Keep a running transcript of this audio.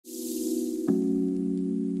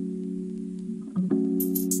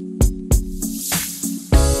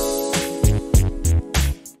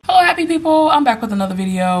Happy people, I'm back with another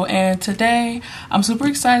video, and today I'm super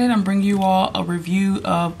excited. I'm bringing you all a review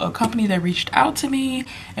of a company that reached out to me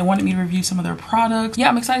and wanted me to review some of their products. Yeah,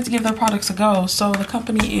 I'm excited to give their products a go. So the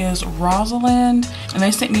company is Rosalind, and they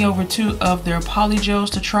sent me over 2 of their polygels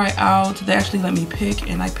to try out. They actually let me pick,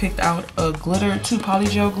 and I picked out a glitter, 2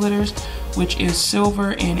 polygel glitters, which is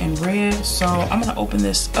silver and in red. So I'm gonna open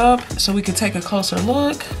this up so we can take a closer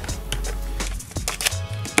look.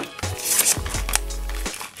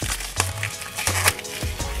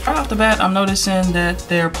 Right off the bat, I'm noticing that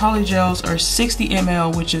their polygels are 60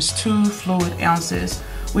 ml, which is 2 fluid ounces,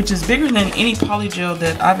 which is bigger than any polygel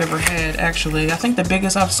that I've ever had, actually. I think the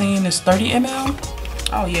biggest I've seen is 30 ml.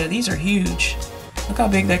 Oh yeah, these are huge. Look how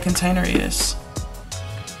big that container is.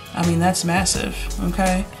 I mean, that's massive,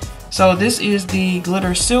 okay? So this is the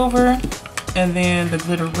glitter silver, and then the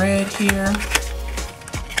glitter red here.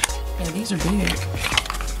 Yeah, these are big.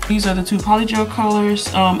 These are the 2 polygel colors.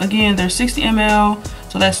 Again, they're 60 ml.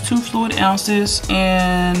 So that's 2 fluid ounces,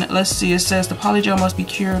 and let's see, it says the polygel must be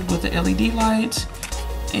cured with the LED light,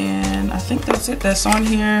 and I think that's it. That's on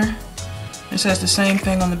here. It says the same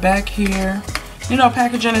thing on the back here. You know,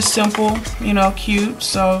 packaging is simple, you know, cute,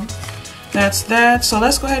 so that's that. So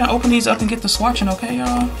let's go ahead and open these up and get the swatching, okay,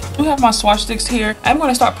 y'all? I do have my swatch sticks here. I'm going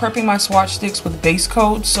to start prepping my swatch sticks with base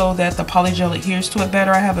coat so that the polygel adheres to it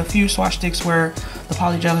better. I have a few swatch sticks where the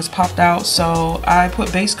polygel has popped out, so I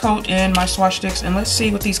put base coat in my swatch sticks, and let's see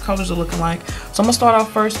what these colors are looking like. So I'm gonna start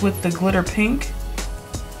off first with the glitter pink.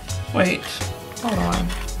 Wait, hold on.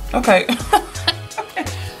 Okay.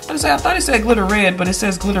 I thought it said glitter red, but it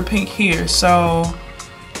says glitter pink here, so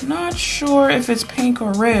not sure if it's pink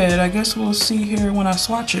or red. I guess we'll see here when I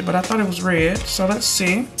swatch it, but I thought it was red, so let's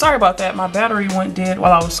see. Sorry about that, my battery went dead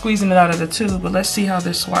while I was squeezing it out of the tube, but let's see how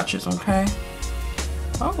this swatches, okay?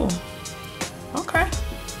 Oh, okay.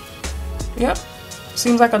 Yep,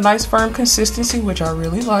 seems like a nice firm consistency, which I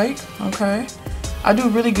really like, okay? I do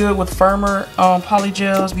really good with firmer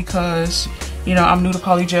polygels because, you know, I'm new to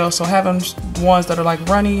polygel, so having ones that are like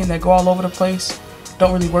runny and that go all over the place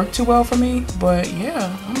don't really work too well for me, but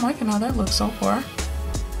yeah, I'm liking how that looks so far.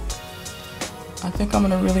 I think I'm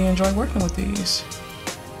gonna really enjoy working with these.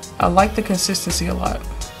 I like the consistency a lot.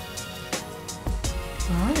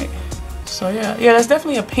 All right, so yeah, that's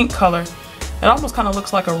definitely a pink color. It almost kind of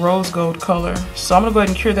looks like a rose gold color. So I'm gonna go ahead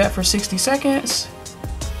and cure that for 60 seconds.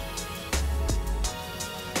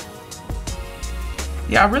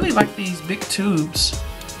 Yeah, I really like these big tubes.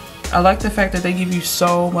 I like the fact that they give you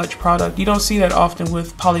so much product. You don't see that often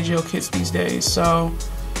with polygel kits these days, so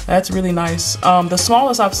that's really nice. The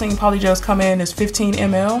smallest I've seen polygels come in is 15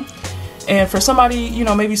 ml. And for somebody, you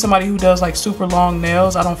know, maybe somebody who does like super long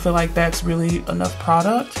nails, I don't feel like that's really enough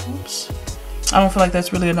product. Oops. I don't feel like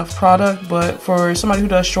that's really enough product, but for somebody who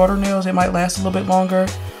does shorter nails, it might last a little bit longer.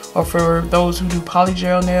 Or for those who do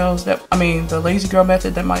polygel nails, the lazy girl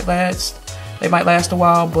method, that might last. They might last a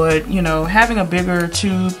while, but you know, having a bigger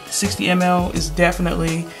tube, 60 ml, is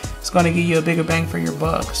definitely, it's going to give you a bigger bang for your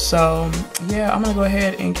buck. So yeah, I'm going to go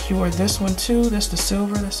ahead and cure this one too. That's the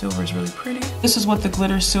silver. The silver is really pretty. This is what the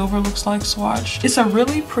glitter silver looks like swatch. It's a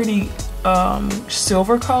really pretty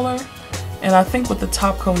silver color, and I think with the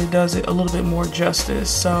top coat it does it a little bit more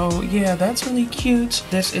justice. So yeah, that's really cute.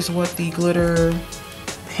 This is what the glitter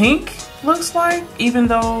pink looks like, even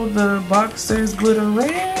though the box says glitter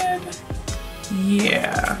red.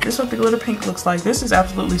 Yeah, this is what the glitter pink looks like. This is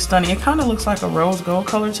absolutely stunning. It kind of looks like a rose gold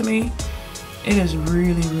color to me. It is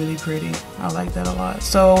really, really pretty. I like that a lot.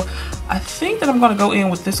 So I think that I'm going to go in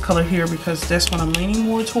with this color here because that's what I'm leaning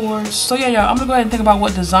more towards. So yeah, I'm going to go ahead and think about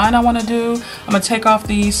what design I want to do. I'm going to take off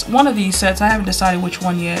one of these sets. I haven't decided which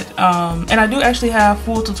one yet. And I do actually have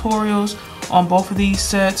full tutorials on both of these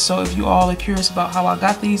sets, so if you all are curious about how I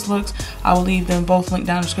got these looks, I will leave them both linked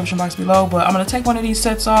down in the description box below. But I'm going to take one of these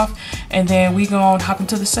sets off, and then we gonna hop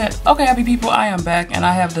into the set. Okay, happy people, I am back, and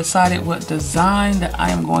I have decided what design that I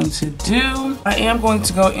am going to do. I am going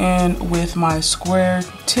to go in with my square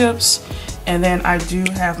tips, and then I do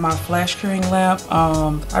have my flash curing lamp.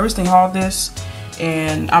 I recently hauled this,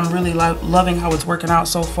 and I'm really loving how it's working out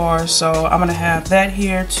so far, so I'm going to have that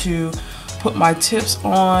here to put my tips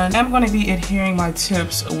on. I'm going to be adhering my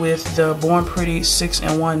tips with the Born Pretty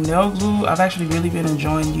 6-in-1 nail glue. I've actually really been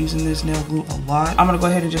enjoying using this nail glue a lot. I'm going to go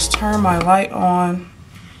ahead and just turn my light on.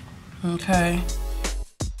 Okay.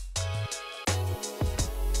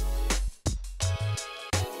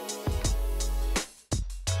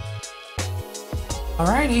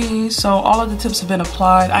 Alrighty, so all of the tips have been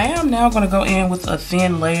applied. I am now going to go in with a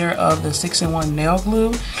thin layer of the 6-in-1 nail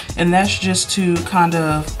glue, and that's just to kind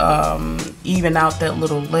of even out that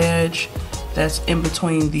little ledge that's in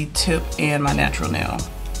between the tip and my natural nail.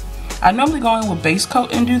 I normally go in with base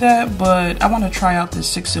coat and do that, but I want to try out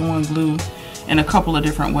this 6-in-1 glue in a couple of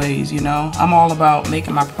different ways, you know. I'm all about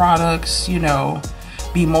making my products, you know,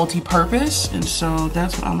 be multi-purpose, and so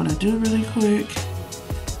that's what I'm gonna do really quick.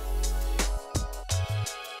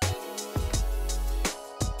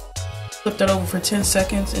 Flip that over for 10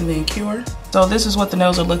 seconds and then cure. So this is what the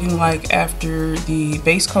nails are looking like after the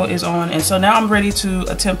base coat is on, and so now I'm ready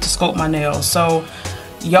to attempt to sculpt my nails. So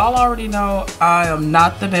y'all already know I am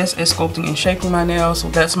not the best at sculpting and shaping my nails, so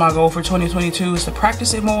that's my goal for 2022 is to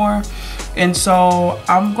practice it more. And so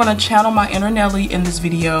I'm gonna channel my inner Nelly in this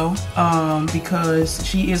video because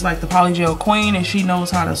she is like the polygel queen and she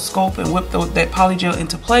knows how to sculpt and whip that polygel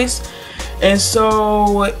into place. And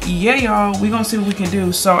so yeah, y'all, we're gonna see what we can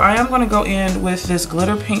do. So I am gonna go in with this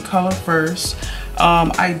glitter pink color first.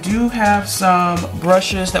 I do have some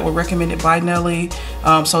brushes that were recommended by Nelly,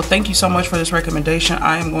 so thank you so much for this recommendation.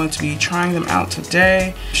 I am going to be trying them out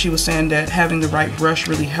today. She was saying that having the right brush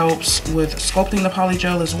really helps with sculpting the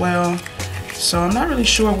polygel as well. So I'm not really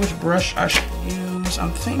sure which brush I should use.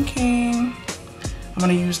 I'm thinking I'm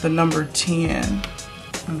gonna use the number 10.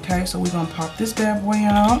 Okay, so we're gonna pop this bad boy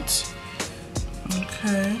out.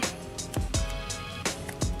 Okay.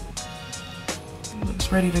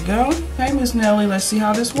 Looks ready to go. Hey, Miss Nelly, let's see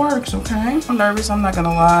how this works, okay? I'm nervous, I'm not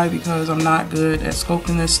gonna lie, because I'm not good at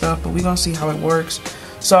sculpting this stuff, but we're gonna see how it works.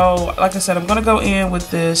 So, like I said, I'm gonna go in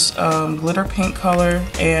with this glitter pink color,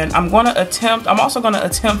 and I'm also gonna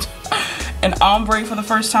attempt an ombre for the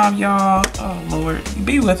first time, y'all. Oh, Lord,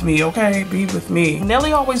 be with me, okay? Be with me.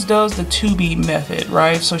 Nelly always does the 2-bead method,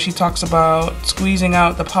 right? So she talks about squeezing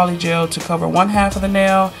out the polygel to cover one half of the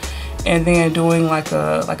nail, and then doing like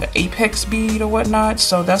an apex bead or whatnot.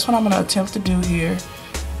 So that's what I'm gonna attempt to do here.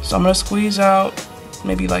 So I'm gonna squeeze out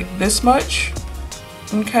maybe like this much,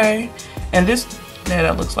 okay? And this, yeah,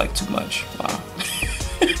 that looks like too much. Wow.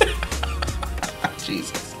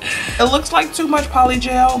 Jesus. It looks like too much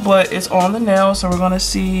polygel, but it's on the nail, so we're gonna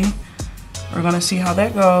see how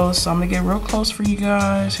that goes. So I'm gonna get real close for you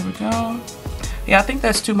guys. Here we go. Yeah, I think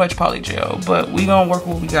that's too much polygel, but we gonna work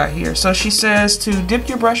with what we got here. So she says to dip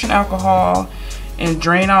your brush in alcohol and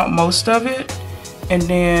drain out most of it, and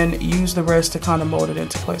then use the rest to kind of mold it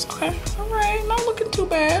into place. Okay, all right, not looking too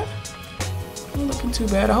bad. Not looking too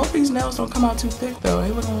bad. I hope these nails don't come out too thick though. They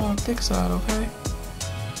look on the thick side, okay?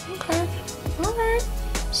 Okay, all right.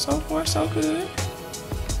 So far, so good.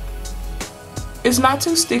 It's not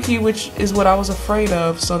too sticky, which is what I was afraid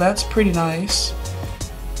of, so that's pretty nice.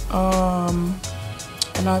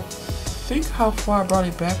 And I think how far I brought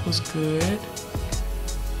it back was good.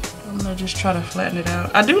 I'm gonna just try to flatten it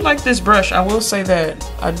out. I do like this brush, I will say that.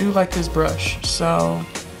 I do like this brush, so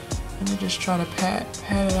let me just try to pat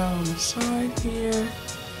it out on the side here.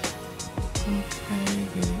 Okay,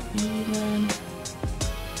 get it even.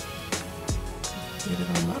 Get it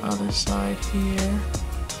on the other side here.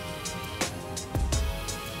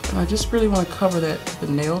 And I just really want to cover the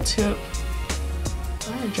nail tip.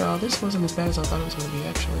 Alright, y'all, this wasn't as bad as I thought it was going to be,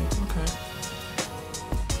 actually. Okay.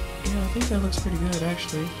 Yeah, I think that looks pretty good,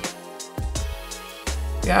 actually.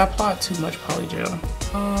 Yeah, I applied too much polygel.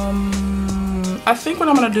 I think what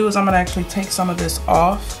I'm going to do is I'm going to actually take some of this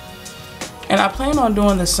off. And I plan on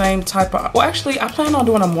doing the same type of... Well, actually, I plan on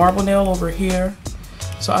doing a marble nail over here.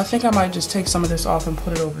 So I think I might just take some of this off and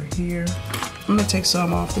put it over here. I'm going to take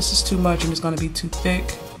some off. This is too much and it's going to be too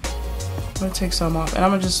thick. I'm gonna take some off and I'm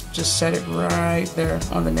gonna just set it right there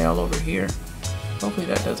on the nail over here. Hopefully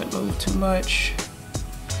that doesn't move too much.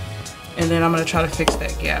 And then I'm gonna try to fix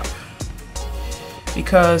that gap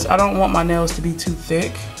because I don't want my nails to be too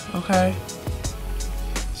thick, okay?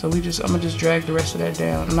 So I'm gonna just drag the rest of that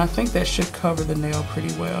down, and I think that should cover the nail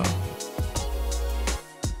pretty well.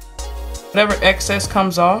 Whatever excess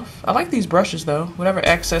comes off, I like these brushes though, whatever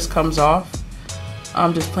excess comes off,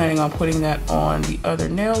 I'm just planning on putting that on the other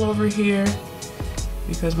nail over here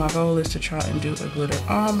because my goal is to try and do a glitter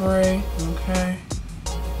ombre, okay?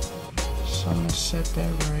 So I'm gonna set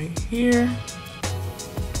that right here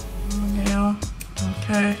on the nail,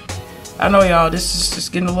 okay? I know y'all, this is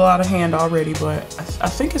just getting a little out of hand already, but I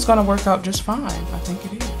think it's gonna work out just fine. I think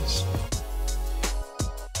it is.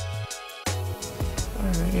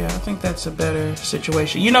 Alright, yeah, I think that's a better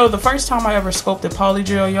situation. You know, the first time I ever sculpted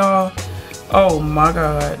polygel, y'all, oh my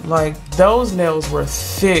god, like those nails were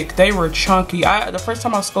thick, they were chunky. The first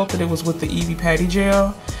time I sculpted it was with the Evie Patty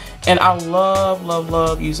Gel, and I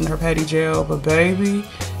love using her patty gel, but baby,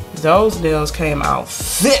 those nails came out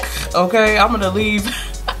thick, okay? I'm gonna leave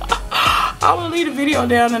the video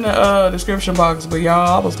down in the description box, but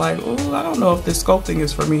y'all, I was like, ooh, I don't know if this sculpting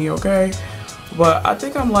is for me, okay? But I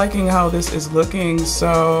think I'm liking how this is looking,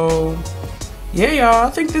 so yeah, y'all, I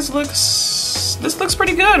think this looks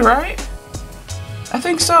pretty good, right? I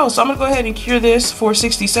think so. So I'm gonna go ahead and cure this for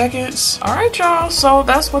 60 seconds. All right, y'all, so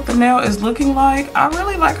that's what the nail is looking like. I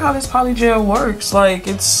really like how this polygel works. Like,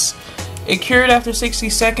 it cured after 60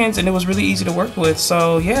 seconds and it was really easy to work with.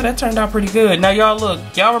 So yeah, that turned out pretty good. Now y'all look,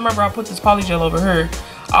 y'all remember I put this polygel over here.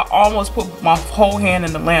 I almost put my whole hand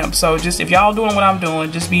in the lamp. So just, if y'all doing what I'm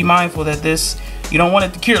doing, just be mindful that this, you don't want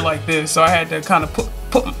it to cure like this. So I had to kind of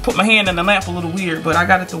put my hand in the lamp a little weird, but I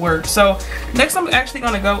got it to work. So next I'm actually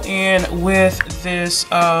gonna go in with this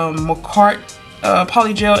McCart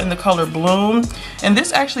polygel in the color Bloom. And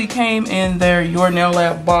this actually came in their Your Nail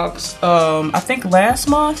Lab box, I think last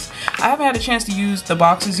month. I haven't had a chance to use the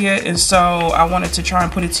boxes yet, and so I wanted to try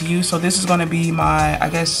and put it to use. So this is gonna be my, I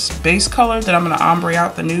guess, base color that I'm gonna ombre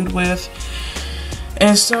out the nude with.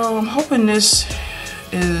 And so I'm hoping this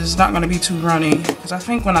is not going to be too runny, because I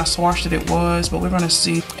think when I swatched it, it was, but we're going to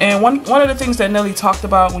see. And one of the things that Nelly talked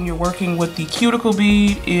about when you're working with the cuticle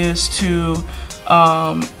bead is to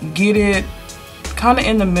get it kind of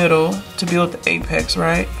in the middle to build the apex,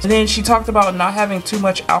 right? And then she talked about not having too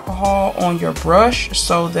much alcohol on your brush,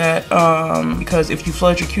 so that because if you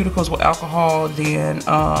flood your cuticles with alcohol, then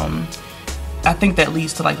I think that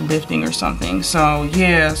leads to like lifting or something. So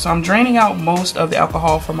yeah, so I'm draining out most of the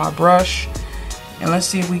alcohol from my brush. And let's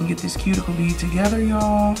see if we can get this cuticle bead together,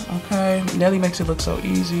 y'all. Okay, Nelly makes it look so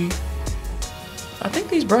easy. I think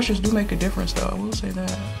these brushes do make a difference though, I will say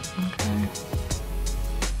that. Okay.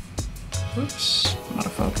 Oops, I'm out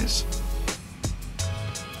of focus.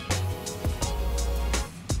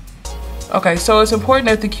 Okay, so it's important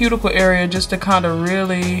at the cuticle area just to kind of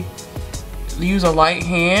really use a light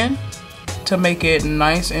hand to make it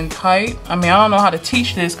nice and tight. I mean, I don't know how to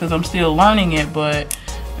teach this because I'm still learning it, but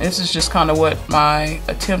this is just kind of what my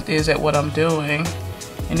attempt is at what I'm doing.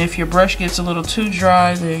 And if your brush gets a little too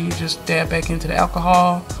dry, then you just dab back into the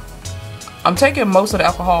alcohol. I'm taking most of the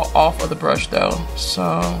alcohol off of the brush though,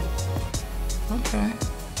 so, okay.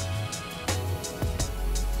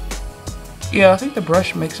 Yeah, I think the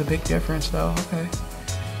brush makes a big difference though, okay.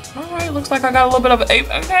 All right, looks like I got a little bit of an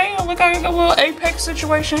okay, look like I got a little apex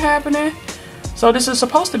situation happening. So this is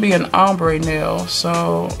supposed to be an ombre nail,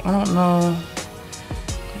 so I don't know.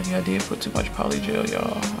 Maybe I did put too much polygel,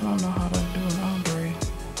 y'all. I don't know how to do an ombre.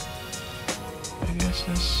 I guess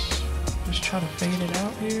let's just try to fade it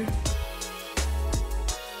out here.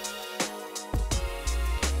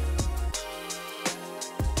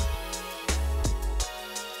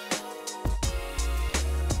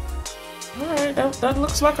 Alright, that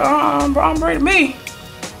looks like an ombre to me.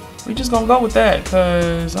 We're just gonna go with that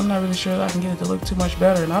because I'm not really sure that I can get it to look too much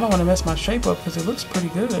better, and I don't want to mess my shape up because it looks pretty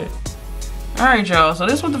good. Alright, y'all, so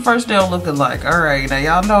this is what the first nail looking like. Alright, now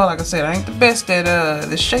y'all know, like I said, I ain't the best at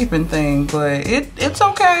the shaping thing, but it's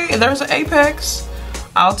okay. There's an apex.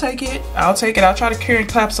 I'll take it. I'll take it. I'll try to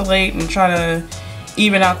encapsulate and try to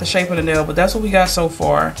even out the shape of the nail, but that's what we got so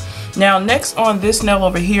far. Now, next on this nail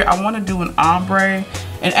over here, I want to do an ombre.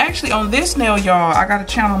 And actually on this nail, y'all, I got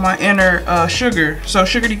to channel my inner Sugar. So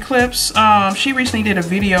Sugar Eclipse, she recently did a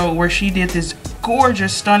video where she did this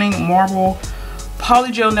gorgeous, stunning marble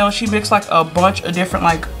polygel nail. She mixed like a bunch of different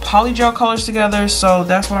like polygel colors together. So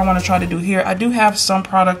that's what I want to try to do here. I do have some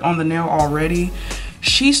product on the nail already.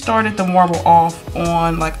 She started the marble off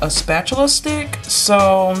on like a spatula stick.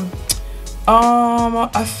 So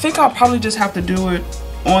I think I'll probably just have to do it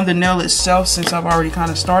on the nail itself since I've already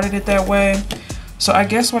kind of started it that way. So I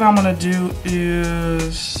guess what I'm gonna do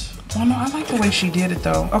is, well, no, I like the way she did it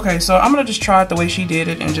though. Okay, so I'm gonna just try it the way she did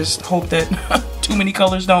it and just hope that too many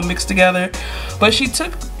colors don't mix together. But she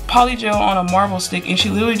took polygel on a marble stick and she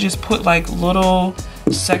literally just put like little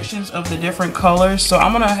sections of the different colors. So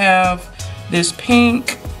I'm gonna have this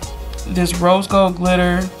pink, this rose gold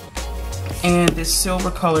glitter, and this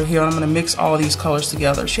silver color here. I'm gonna mix all these colors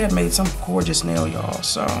together. She had made some gorgeous nail, y'all.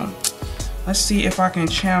 So let's see if I can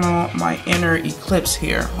channel my inner Eclipse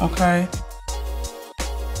here, okay?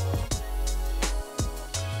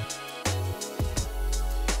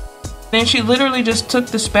 Then she literally just took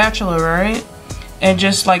the spatula, right? And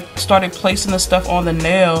just like started placing the stuff on the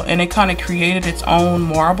nail, and it kind of created its own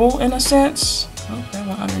marble in a sense. Oh, that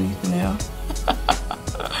went underneath the nail.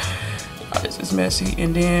 Oh, this is messy.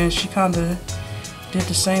 And then she kind of did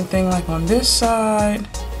the same thing like on this side.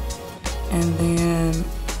 And then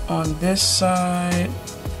on this side,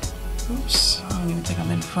 oops, I don't even think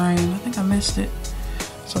I'm in frame. I think I missed it.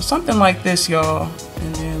 So something like this, y'all,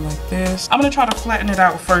 and then like this. I'm gonna try to flatten it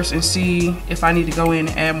out first and see if I need to go in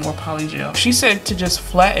and add more polygel. She said to just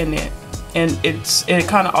flatten it and it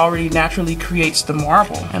kind of already naturally creates the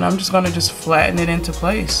marble. And I'm just gonna just flatten it into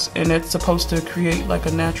place, and it's supposed to create like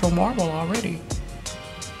a natural marble already.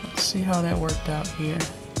 Let's see how that worked out here.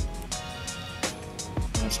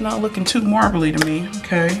 It's not looking too marbly to me.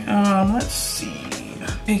 Okay, let's see.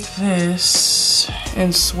 Take this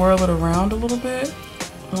and swirl it around a little bit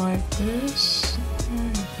like this. There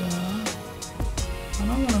you go. I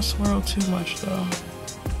don't want to swirl too much though.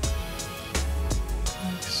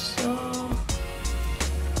 Like so.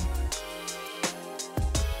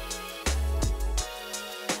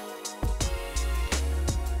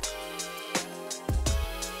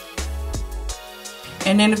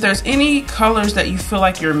 And then if there's any colors that you feel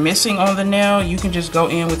like you're missing on the nail, you can just go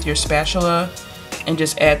in with your spatula and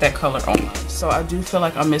just add that color on. So I do feel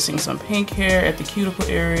like I'm missing some pink here at the cuticle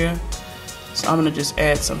area. So I'm gonna just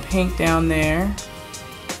add some pink down there.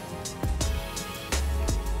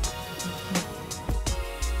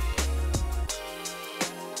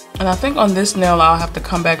 And I think on this nail, I'll have to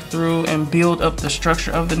come back through and build up the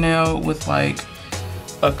structure of the nail with like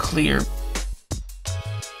a clear.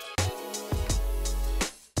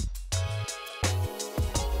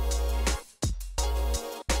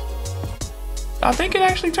 I think it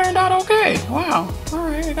actually turned out okay. Wow. All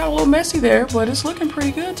right, it got a little messy there, but it's looking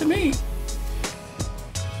pretty good to me.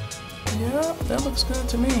 Yeah, that looks good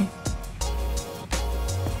to me.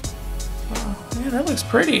 Wow, yeah, that looks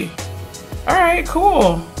pretty. All right,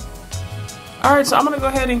 cool. All right, so I'm gonna go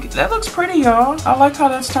ahead and, that looks pretty, y'all. I like how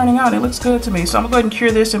that's turning out. It looks good to me. So I'm gonna go ahead and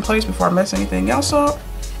cure this in place before I mess anything else up.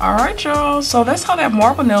 All right, y'all, so that's how that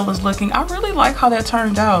marble nail is looking. I really like how that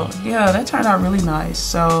turned out. Yeah, that turned out really nice.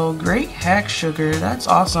 So great hack, Sugar, that's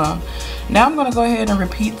awesome. Now I'm gonna go ahead and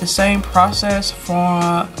repeat the same process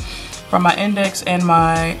from my index and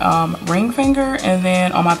my ring finger, and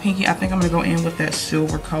then on my pinky, I think I'm gonna go in with that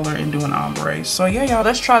silver color and do an ombre. So yeah, y'all,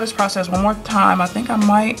 let's try this process one more time. I think I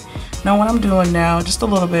might know what I'm doing now, just a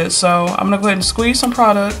little bit. So I'm gonna go ahead and squeeze some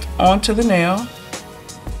product onto the nail.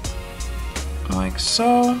 Like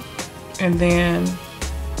so, and then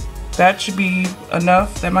that should be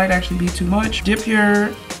enough. That might actually be too much. Dip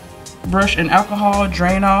your brush in alcohol,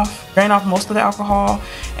 drain off most of the alcohol,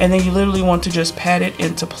 and then you literally want to just pat it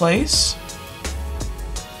into place.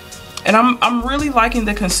 And I'm really liking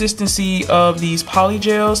the consistency of these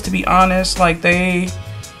polygels, to be honest. Like, they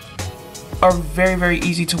are very, very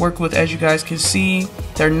easy to work with, as you guys can see.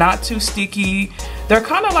 They're not too sticky. They're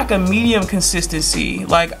kind of like a medium consistency.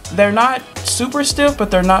 Like, they're not super stiff, but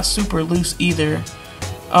they're not super loose either.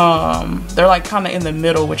 They're like kind of in the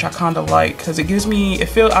middle, which I kind of like, because it gives me, I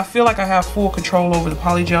feel like I have full control over the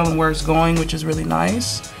polygel and where it's going, which is really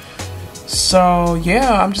nice. So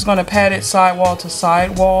yeah, I'm just gonna pat it sidewall to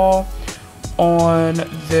sidewall on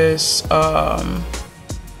this, on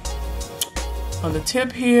the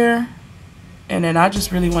tip here. And then I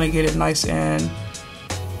just really want to get it nice and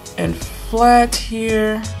flat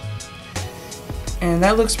here. And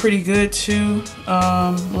that looks pretty good too.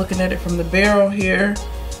 Looking at it from the barrel here,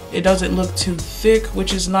 it doesn't look too thick,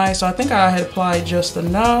 which is nice. So I think I had applied just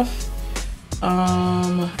enough.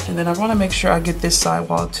 And then I want to make sure I get this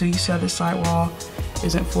sidewall too. You see how this sidewall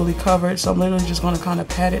isn't fully covered. So I'm literally just going to kind of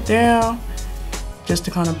pat it down just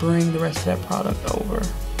to kind of bring the rest of that product over.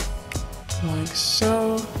 Like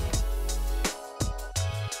so.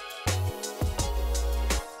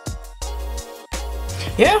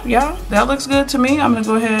 Yeah, that looks good to me. I'm gonna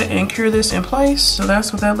go ahead and cure this in place. So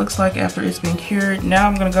that's what that looks like after it's been cured. Now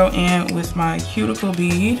I'm gonna go in with my cuticle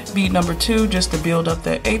bead, bead number 2, just to build up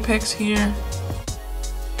that apex here.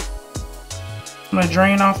 I'm gonna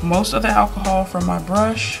drain off most of the alcohol from my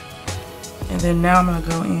brush. And then now I'm gonna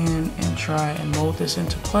go in and try and mold this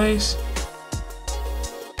into place.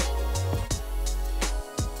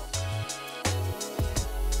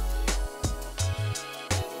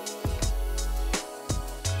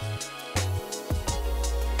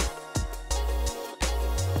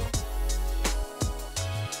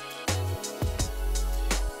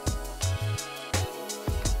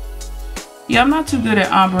 Yeah, I'm not too good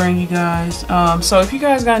at ombreing, you guys. So if you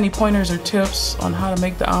guys got any pointers or tips on how to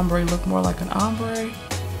make the ombre look more like an ombre,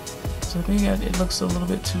 so I think it looks a little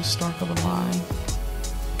bit too stark of a line.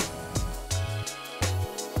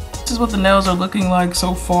 This is what the nails are looking like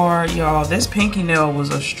so far, y'all. This pinky nail was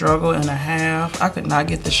a struggle and a half. I could not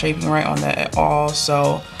get the shaping right on that at all,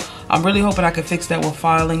 so I'm really hoping I could fix that with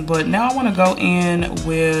filing. But now I want to go in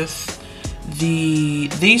with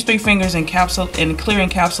these 3 fingers and clear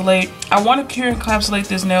encapsulate. I want to clear encapsulate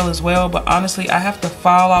this nail as well, but honestly I have to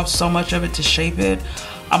file off so much of it to shape it.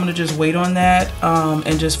 I'm gonna just wait on that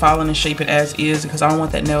and just file and shape it as is, because I don't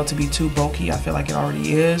want that nail to be too bulky. I feel like it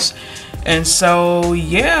already is. And so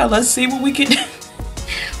yeah, let's see what we can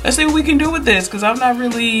let's see what we can do with this, because I'm not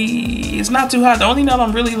really, it's not too hot. The only nail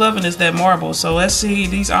I'm really loving is that marble. So let's see.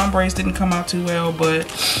 These ombres didn't come out too well, but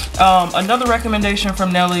another recommendation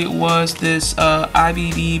from Nelly was this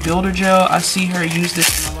IBD builder gel. I see her use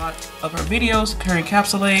this in a lot of her videos, her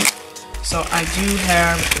encapsulate. So I do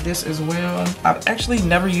have this as well. I've actually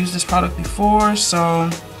never used this product before,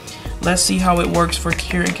 so let's see how it works for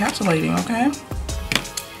cure encapsulating, okay?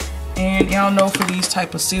 And y'all know for these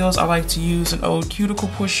type of seals, I like to use an old cuticle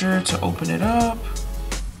pusher to open it up.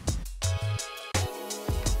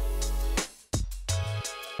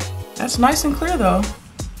 That's nice and clear though.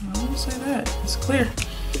 I won't say that, it's clear.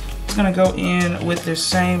 I'm gonna go in with this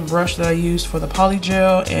same brush that I used for the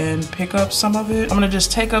polygel and pick up some of it. I'm gonna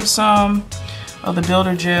just take up some of the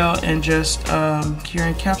builder gel and just cure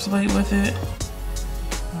encapsulate with it.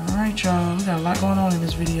 Alright y'all, we got a lot going on in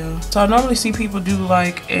this video. So I normally see people do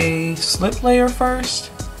like a slip layer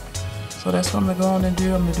first. So that's what I'm gonna go on and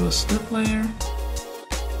do. I'm gonna do a slip layer.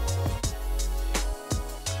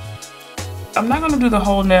 I'm not gonna do the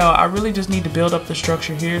whole nail. I really just need to build up the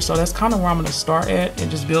structure here. So that's kind of where I'm gonna start at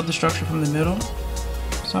and just build the structure from the middle.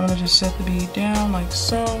 So I'm gonna just set the bead down like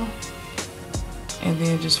so, and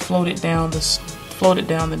then just float it down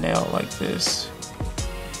the nail like this.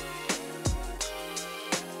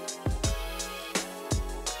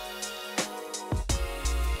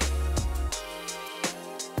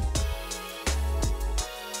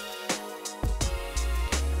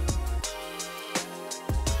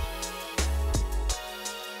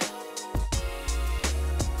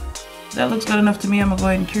 That looks good enough to me. I'm gonna go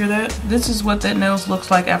ahead and cure that. This is what that nails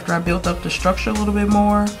looks like after I built up the structure a little bit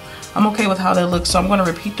more. I'm okay with how that looks, so I'm gonna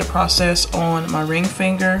repeat the process on my ring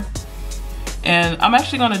finger. And I'm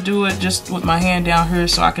actually gonna do it just with my hand down here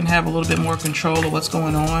so I can have a little bit more control of what's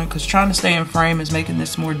going on, because trying to stay in frame is making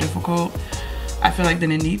this more difficult, I feel like,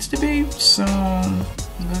 than it needs to be. So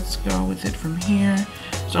let's go with it from here.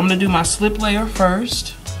 So I'm gonna do my slip layer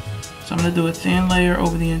first. So I'm gonna do a thin layer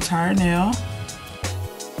over the entire nail.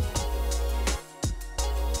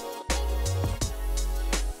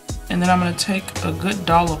 And then I'm gonna take a good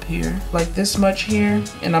dollop here, like this much here,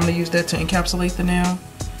 and I'm gonna use that to encapsulate the nail.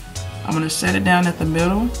 I'm gonna set it down at the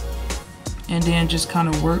middle and then just kind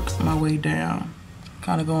of work my way down.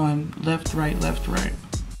 Kind of going left, right, left, right.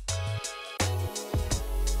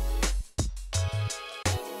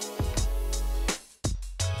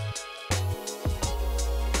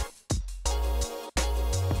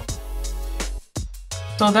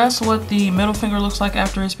 So that's what the middle finger looks like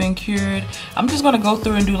after it's been cured. I'm just gonna go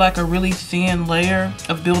through and do like a really thin layer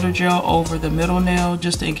of builder gel over the middle nail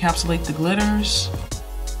just to encapsulate the glitters.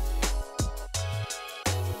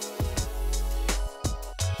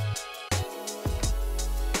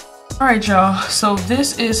 Alright y'all, so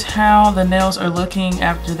this is how the nails are looking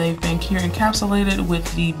after they've been cure encapsulated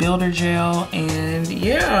with the builder gel. And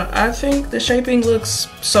yeah, I think the shaping looks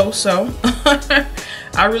so-so.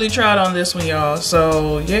 I really tried on this one, y'all.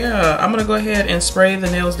 So yeah, I'm gonna go ahead and spray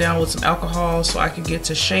the nails down with some alcohol so I can get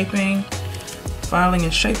to shaping, filing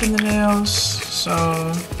and shaping the nails. So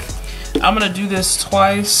I'm gonna do this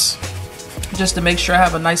twice just to make sure I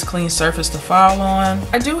have a nice clean surface to file on.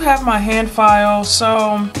 I do have my hand file.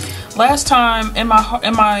 So last time in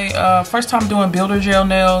my first time doing builder gel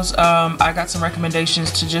nails, I got some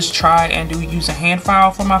recommendations to just try and use a hand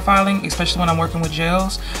file for my filing, especially when I'm working with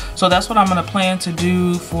gels. So that's what I'm gonna plan to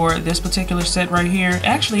do for this particular set right here.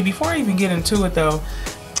 Actually, before I even get into it though,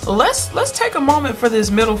 let's take a moment for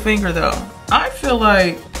this middle finger though. I feel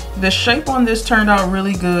like the shape on this turned out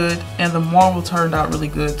really good and the marble turned out really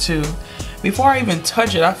good too. Before I even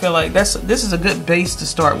touch it, I feel like this is a good base to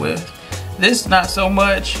start with. This not so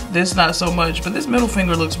much, this not so much, but this middle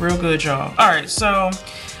finger looks real good, y'all. All right, so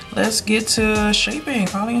let's get to shaping,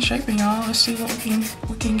 filing and shaping, y'all. Let's see what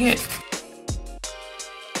we can get.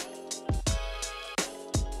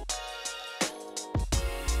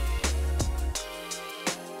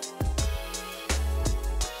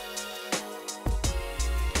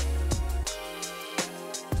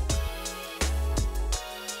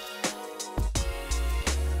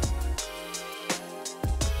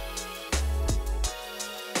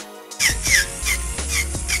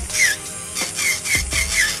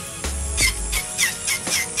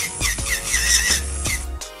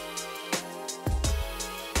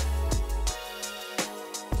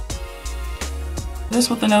 This is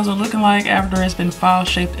what the nails are looking like after it's been file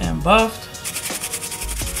shaped and buffed.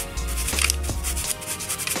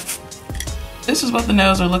 This is what the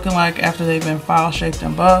nails are looking like after they've been file shaped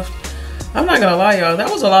and buffed. I'm not gonna lie, y'all, that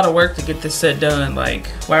was a lot of work to get this set done. Like,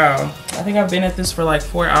 wow. I think I've been at this for like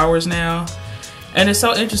 4 hours now. And it's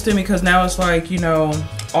so interesting because now it's like, you know,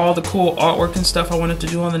 all the cool artwork and stuff I wanted to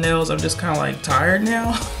do on the nails, I'm just kind of like tired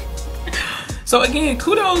now. So again,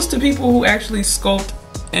 kudos to people who actually sculpt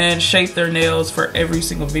and shape their nails for every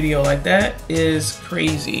single video. Like, that is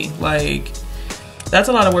crazy. Like, that's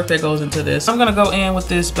a lot of work that goes into this. I'm gonna go in with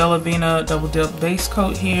this Bella Vena double dip base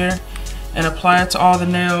coat here and apply it to all the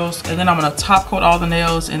nails, and then I'm gonna top coat all the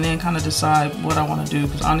nails and then kind of decide what I want to do,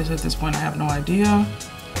 because honestly at this point I have no idea.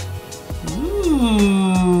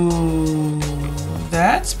 Ooh,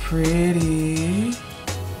 that's pretty.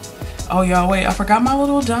 Oh y'all, wait, I forgot my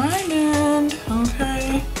little diamond.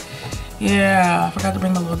 Okay, yeah, I forgot to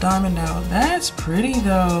bring my little diamond out. That's pretty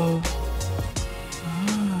though.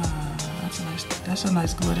 Ah, that's a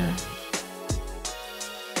nice glitter.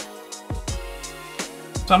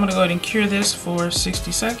 So I'm gonna go ahead and cure this for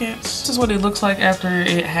 60 seconds. This is what it looks like after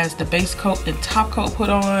it has the base coat and top coat put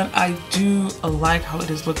on. I do like how it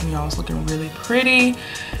is looking, y'all. It's looking really pretty.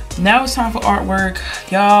 Now it's time for artwork.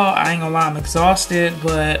 Y'all, I ain't gonna lie, I'm exhausted,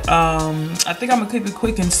 but I think I'm gonna keep it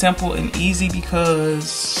quick and simple and easy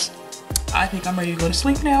because I think I'm ready to go to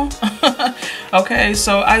sleep now. Okay,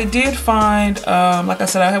 so I did find, like I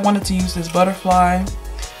said, I had wanted to use this butterfly.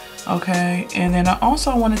 Okay, and then I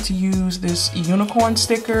also wanted to use this unicorn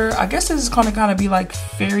sticker. I guess this is gonna kind of be like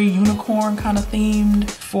fairy unicorn kind of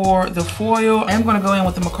themed for the foil. I am gonna go in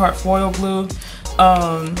with the Macart foil glue.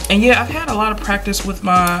 And yeah, I've had a lot of practice with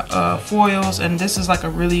my foils, and this is like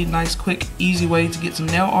a really nice, quick, easy way to get some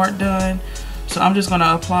nail art done. So I'm just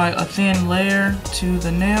gonna apply a thin layer to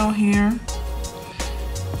the nail here.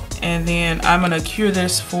 And then I'm gonna cure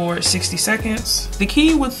this for 60 seconds. The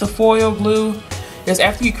key with the foil glue is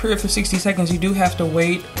after you cure it for 60 seconds, you do have to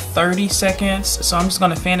wait 30 seconds. So I'm just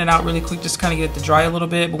gonna fan it out really quick, just kind of get it to dry a little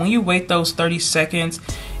bit. But when you wait those 30 seconds,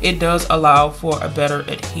 it does allow for a better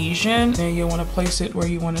adhesion. Then you'll wanna place it where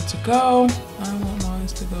you want it to go. I want mine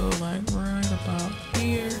to go like right about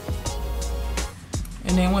here.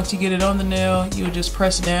 And then once you get it on the nail, you'll just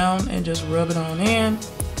press down and just rub it on in.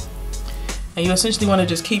 And you essentially want to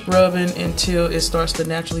just keep rubbing until it starts to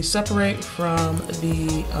naturally separate from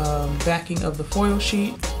the backing of the foil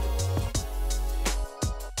sheet.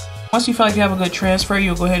 Once you feel like you have a good transfer,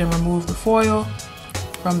 you'll go ahead and remove the foil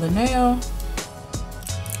from the nail.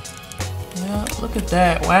 Yeah, look at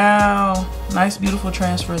that. Wow. Nice, beautiful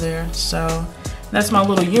transfer there. So that's my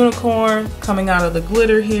little unicorn coming out of the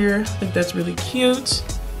glitter here. I think that's really cute.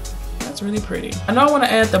 That's really pretty. I know I want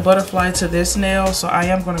to add the butterfly to this nail, so I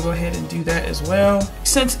am going to go ahead and do that as well.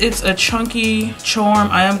 Since it's a chunky charm,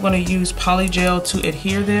 I am going to use polygel to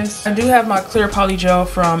adhere this. I do have my clear polygel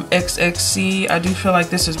from XXC. I do feel like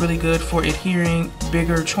this is really good for adhering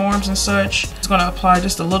bigger charms and such. Just going to apply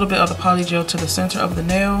just a little bit of the polygel to the center of the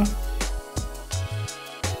nail.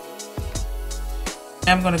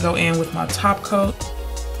 I'm going to go in with my top coat.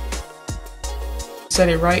 Set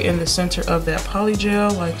it right in the center of that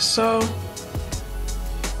polygel, like so.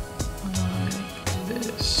 Like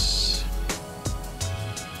this.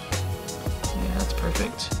 Yeah, that's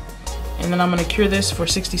perfect. And then I'm gonna cure this for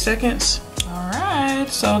 60 seconds. All right,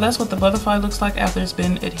 so that's what the butterfly looks like after it's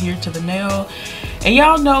been adhered to the nail. And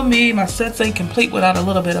y'all know me, my sets ain't complete without a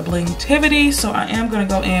little bit of blingtivity, so I am gonna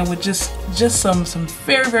go in with just some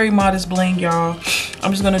very, very modest bling, y'all.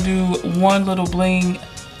 I'm just gonna do one little bling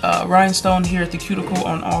rhinestone here at the cuticle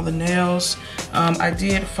on all the nails. I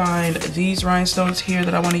did find these rhinestones here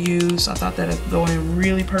that I want to use. I thought that would go in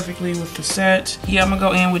really perfectly with the set. Yeah, I'm gonna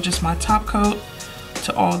go in with just my top coat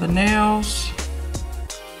to all the nails.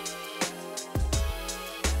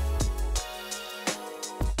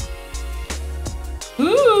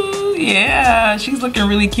 Ooh, yeah, she's looking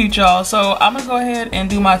really cute, y'all. So I'm gonna go ahead and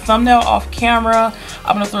do my thumbnail off camera.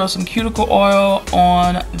 I'm gonna throw some cuticle oil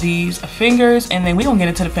on these fingers, and then we're gonna get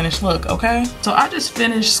into the finished look, okay? So I just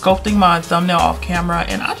finished sculpting my thumbnail off camera,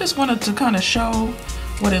 and I just wanted to kind of show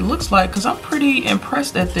what it looks like because I'm pretty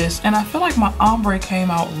impressed at this, and I feel like my ombre came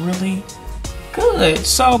out really good.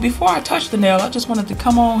 So before I touch the nail, I just wanted to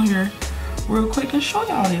come on here real quick and show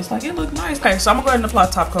y'all this. Like, it looked nice. Okay, so I'm gonna go ahead and apply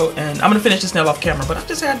top coat, and I'm gonna finish this nail off camera, but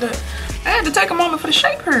I had to take a moment for the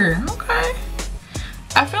shape here. Okay,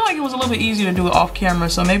 I feel like it was a little bit easier to do it off camera,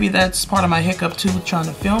 so maybe that's part of my hiccup too, trying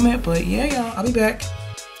to film it. But yeah, y'all, I'll be back.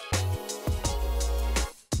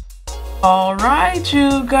 All right,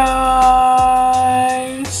 you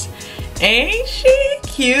guys, ain't she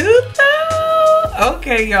cute though?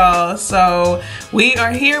 Okay, y'all, so we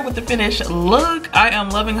are here with the finished look. I am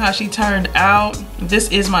loving how she turned out.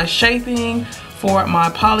 This is my shaping for my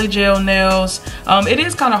polygel nails. It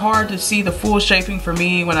is kind of hard to see the full shaping for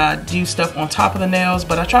me when I do stuff on top of the nails,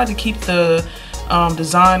 but I tried to keep the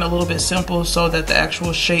design a little bit simple so that the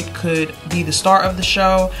actual shape could be the start of the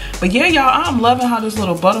show. But yeah, y'all, I'm loving how this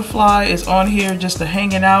little butterfly is on here just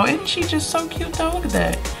hanging out. Isn't she just so cute though? Look at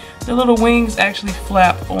that. The little wings actually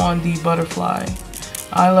flap on the butterfly.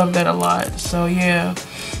 I love that a lot. So yeah,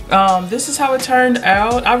 this is how it turned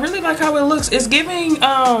out. I really like how it looks. It's giving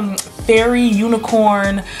fairy,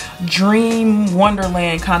 unicorn, dream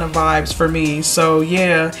wonderland kind of vibes for me. So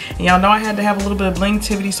yeah, y'all know I had to have a little bit of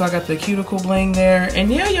blingtivity, so I got the cuticle bling there.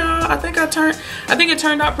 And yeah, y'all, I think it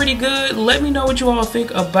turned out pretty good. Let me know what you all think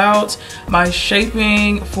about my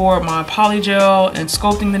shaping for my polygel and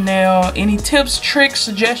sculpting the nail. Any tips, tricks,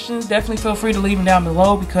 suggestions, definitely feel free to leave them down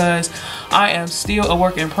below, because I am still a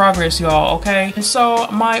work in progress, y'all, okay? And so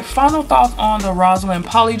my final thoughts on the Rosalind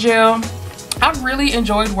polygel. I really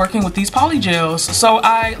enjoyed working with these polygels. So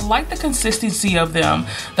I like the consistency of them.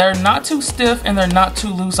 They're not too stiff and they're not too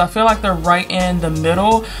loose. I feel like they're right in the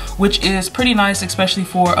middle, which is pretty nice, especially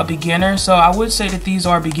for a beginner. So I would say that these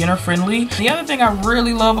are beginner friendly. The other thing I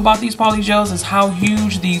really love about these polygels is how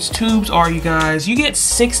huge these tubes are, you guys. You get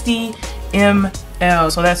 60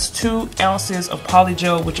 ml, so that's 2 ounces of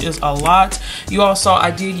polygel, which is a lot. You all saw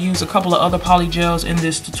I did use a couple of other polygels in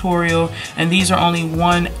this tutorial, and these are only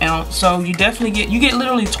 1 ounce. So you definitely get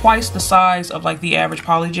literally twice the size of like the average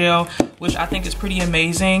polygel, which I think is pretty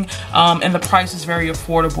amazing. And the price is very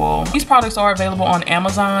affordable. These products are available on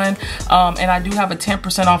Amazon, and I do have a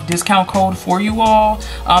 10% off discount code for you all.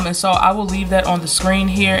 And so I will leave that on the screen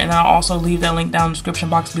here, and I'll also leave that link down in the description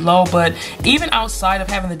box below. But even outside of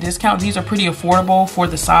having the discount, these are pretty affordable for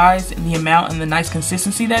the size and the amount and the nice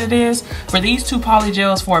consistency that it is. For these 2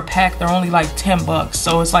 polygels for a pack, they're only like 10 bucks.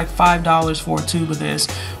 So it's like $5 for a tube of this,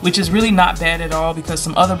 which is really not bad at all, because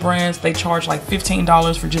some other brands, they charge like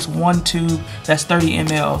 $15 for just 1 tube that's 30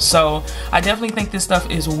 ml. So I definitely think this stuff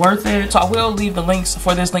is worth it. So I will leave the links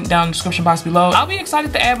for this link down in the description box below. I'll be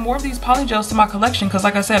excited to add more of these polygels to my collection, because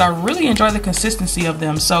like I said, I really enjoy the consistency of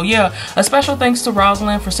them. So yeah, a special thanks to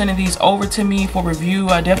Rosalind for sending these over to me for review.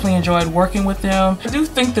 I definitely enjoyed working with them. I do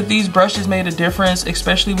think that these brushes made a difference,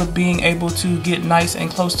 especially with being able to get nice and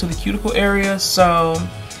close to the cuticle area. So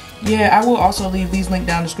yeah, I will also leave these linked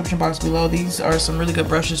down in the description box below. These are some really good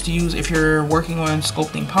brushes to use if you're working on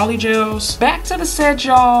sculpting polygels. Back to the set,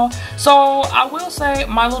 y'all. So I will say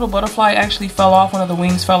my little butterfly actually fell off. One of the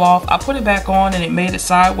wings fell off. I put it back on and it made it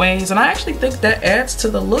sideways, and I actually think that adds to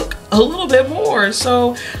the look a little bit more.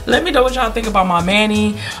 So let me know what y'all think about my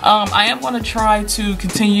mani. I am going to try to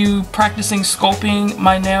continue practicing sculpting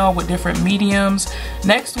my nail with different mediums.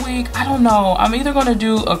 Next week, I don't know. I'm either going to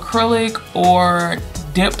do acrylic or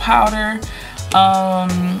dip powder.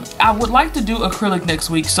 I would like to do acrylic next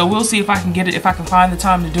week, so we'll see if I can get it, if I can find the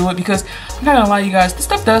time to do it, because I'm not gonna lie, you guys, this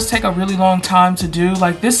stuff does take a really long time to do.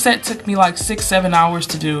 Like, this set took me like 6-7 hours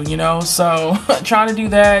to do, you know, so trying to do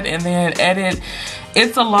that and then edit,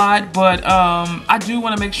 it's a lot. But I do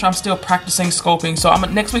want to make sure I'm still practicing sculpting. So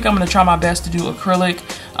next week I'm going to try my best to do acrylic,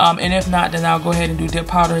 and if not, then I'll go ahead and do dip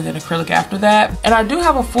powder and then acrylic after that. And I do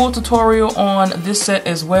have a full tutorial on this set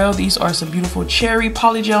as well. These are some beautiful cherry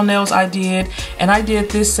polygel nails I did, and I did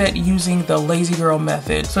this set using the Lazy Girl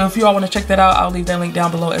method. So if you all want to check that out, I'll leave that link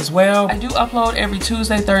down below as well. I do upload every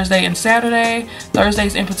Tuesday, Thursday, and Saturday.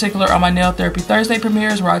 Thursdays in particular are my Nail Therapy Thursday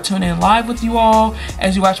premieres, where I tune in live with you all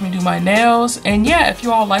as you watch me do my nails. And yeah, if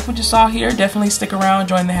you all like what you saw here, definitely stick around,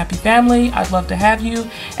 join the happy family. I'd love to have you.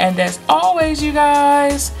 And as always, you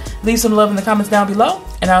guys, leave some love in the comments down below,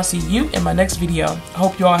 and I'll see you in my next video. I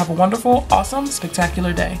hope you all have a wonderful, awesome,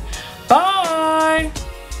 spectacular day. Bye!